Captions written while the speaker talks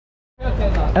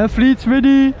Athletes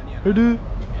ready. Ready.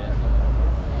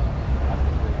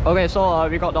 Okay, so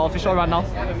we got the official run now.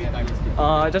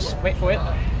 Just wait for it.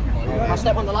 I'll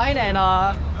step on the line and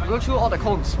go through all the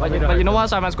cones. But you know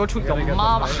what? I must go through your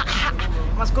mom. I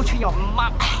must go through your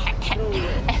mom.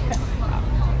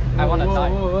 I wanna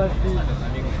die.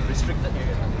 Restricted.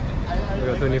 We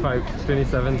got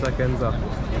 27 seconds up.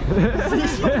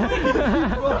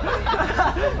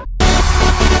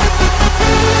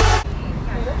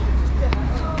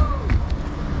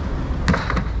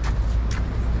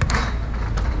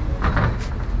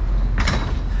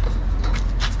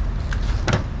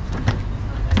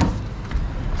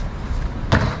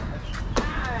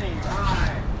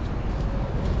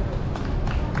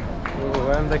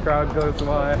 When the crowd goes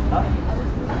wild.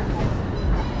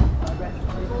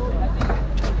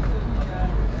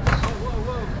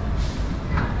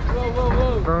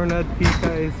 Bernard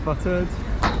Pika is spotted.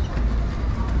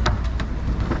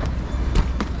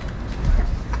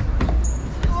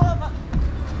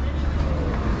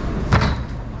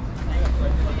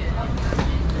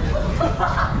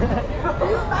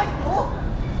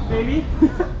 Baby.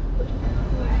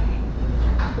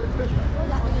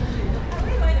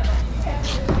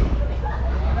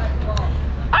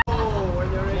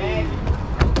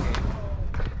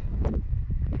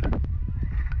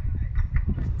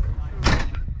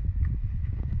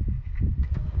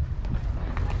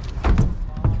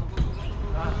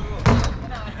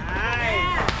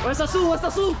 Where's the Sue? Where's the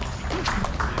Sue?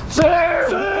 Sir!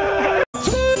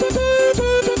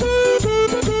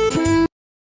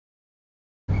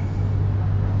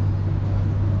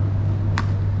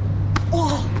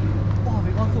 Oh,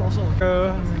 we got through also.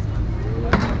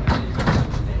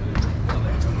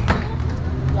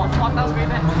 Wow, fuck, that was way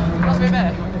bad. That was way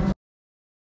bad.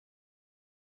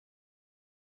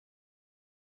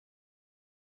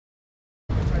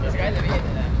 This guy living in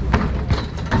there.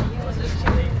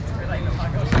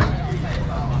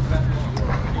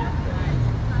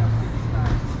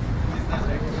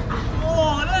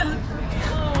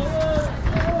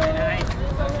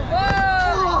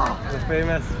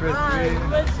 Famous frisbee.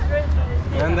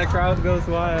 And the crowd goes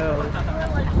wild.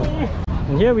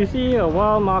 And here we see a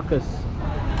wild Marcus,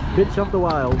 bitch of the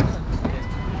wild. Look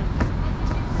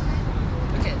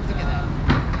at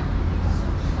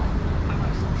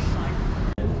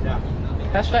that.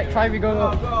 Hashtag try we go.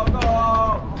 Go, go, go.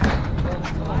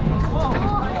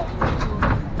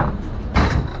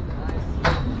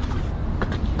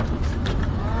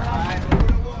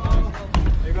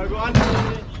 You gotta go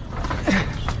under.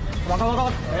 Come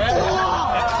on.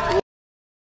 Yeah.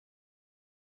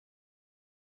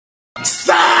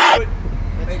 Set!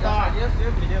 Let's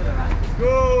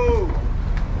go!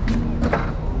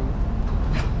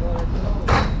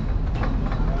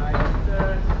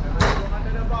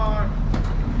 Under the bar.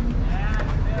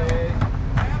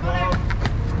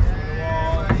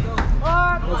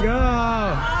 Let's go!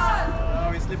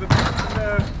 We slip a bit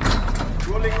under.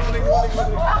 Rolling.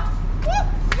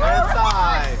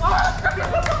 Inside.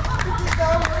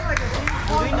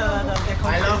 I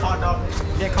love hot dog.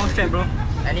 Yeah, count straight, bro.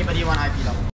 Anybody want IP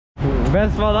dog?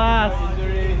 Best for last.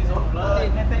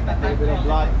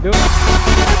 Do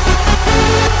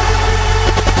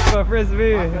a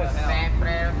frisbee.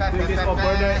 Doing this for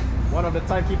Bernard, one of the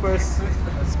timekeepers.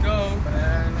 Let's go.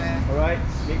 Alright,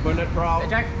 make Bernard proud. Hey,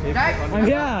 Jack. I'm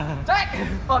here. Jack!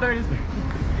 Oh, there it is.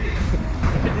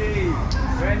 Ready.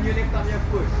 When you lift up your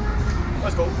foot.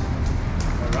 Let's go.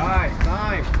 Alright,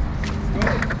 time.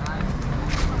 Let's go.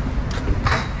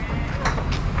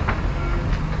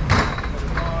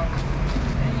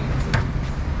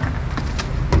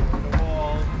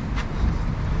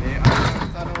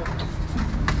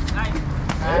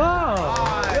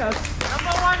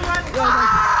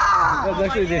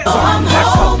 So I'm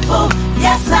hopeful,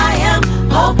 yes I am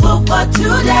hopeful for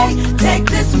today. Take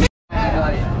this. I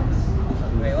got it.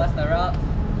 Wait, what's the route?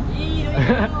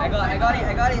 I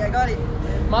got it.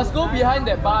 Must go behind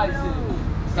that bar, is it?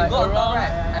 Like go around,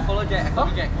 right? I follow Jack.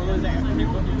 Follow Jack.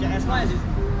 As long as it's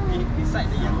beside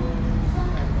the yellow.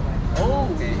 Oh,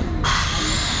 okay.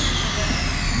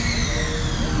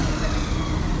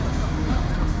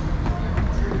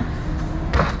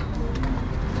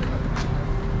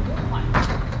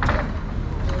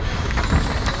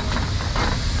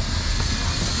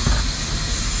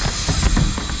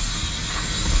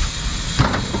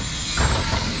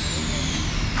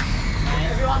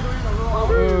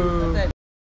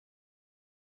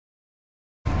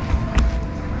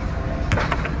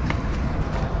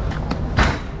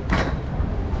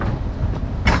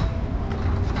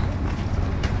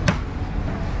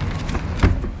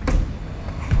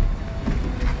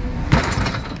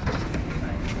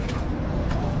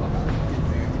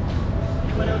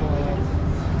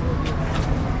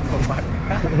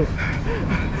 Off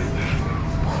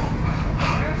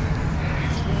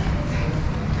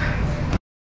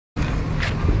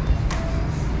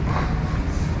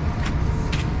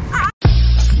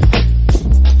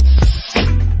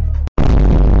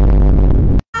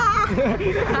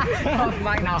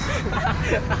mic now.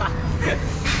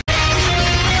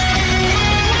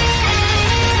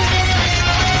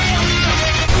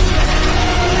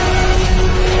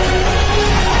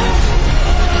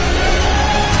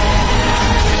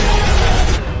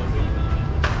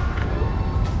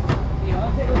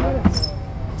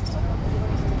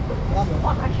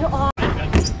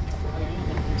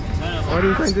 What are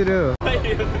you trying to do?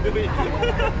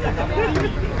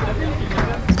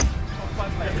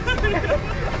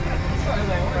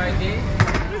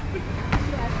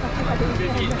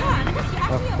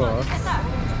 Of course.